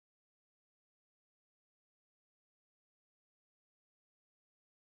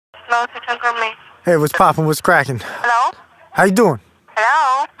Hello, Kitchen Gourmet. Hey, what's poppin'? What's cracking? Hello? How you doing?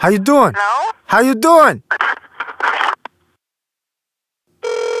 Hello? How you doing? Hello? How you doing?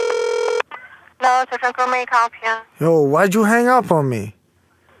 Hello, Kitchen Gourmet, can I help you? Yo, why'd you hang up on me?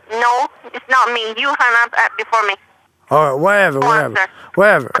 No, it's not me. You hung up before me. Alright, whatever.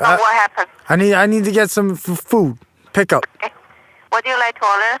 What happened? I need to get some food. Pick up. Okay. What do you like to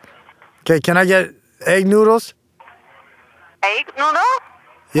order? Okay, can I get egg noodles? Egg noodle?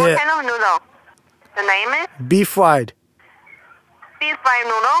 Yeah. What kind of noodle? The name is? Beef fried. Beef fried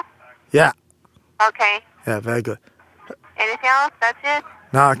noodle? Yeah. Okay. Yeah, very good. Anything else? That's it?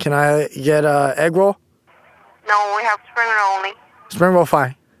 Now, can I get egg roll? No, we have spring roll only. Spring roll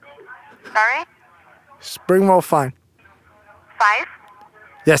fine. Sorry? Spring roll fine. 5?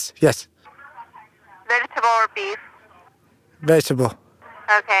 Yes. Vegetable or beef? Vegetable.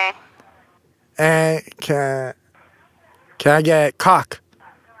 Okay. And can I get cock?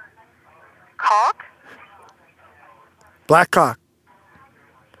 Coke? Black cock.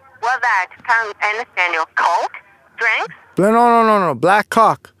 What's that? Can't understand you. Coke? Drinks? No. Black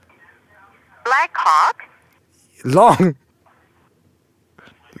cock. Black cock? Long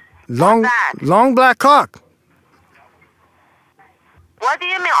that? long black cock. What do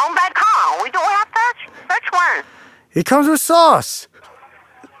you mean on black cock? We don't have such one. It comes with sauce.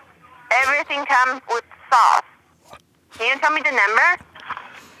 Everything comes with sauce. Can you tell me the number?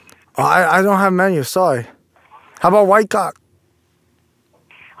 Oh, I don't have menu, sorry. How about white cock?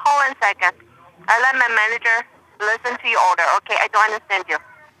 Hold on a second. I let my manager listen to your order. Okay, I don't understand you.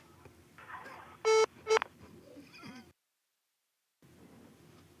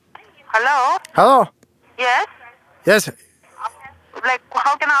 Hello? Hello? Yes? Yes. Like,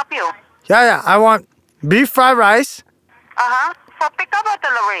 how can I help you? Yeah. I want beef fried rice Uh-huh. For pickup or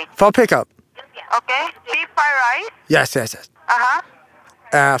delivery? for pickup. Okay. Beef fried rice? Yes.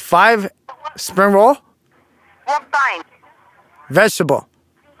 Uh-huh. 5 spring roll, What kind? vegetable,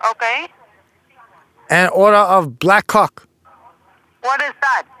 Okay. and order of black cock. What is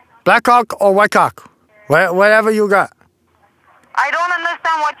that? Black cock or white cock? Whatever you got. I don't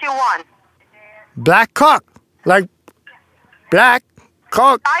understand what you want. Black cock. Like black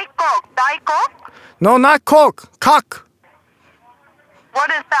cock. Diet Coke. Diet Coke? No, not coke. Cock. What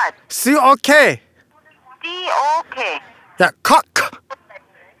is that? C-O-K. D-O-K. Yeah, cock.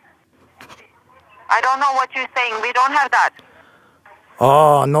 I don't know what you're saying. We don't have that.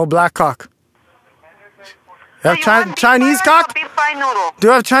 Oh, no black cock. You have So you want beef Chinese fried rice cock? or beef fried noodle? Do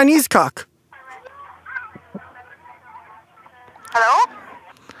you have Chinese cock? Hello?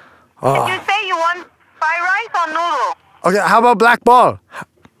 Oh. Did you say you want fried rice or noodle? Okay, how about black ball?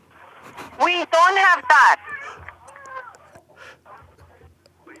 We don't have that.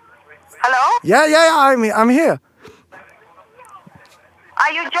 Hello? Yeah, I'm here.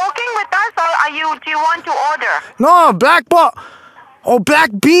 Are you joking with us or do you want to order? No, black ball. Oh, black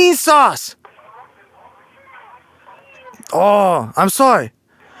bean sauce. Oh, I'm sorry.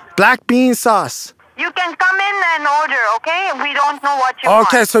 Black bean sauce. You can come in and order, okay? We don't know what you want.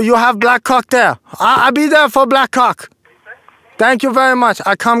 Okay, so you have black cock there. I'll be there for black cock. Thank you very much.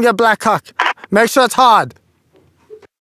 I come get black cock. Make sure it's hard.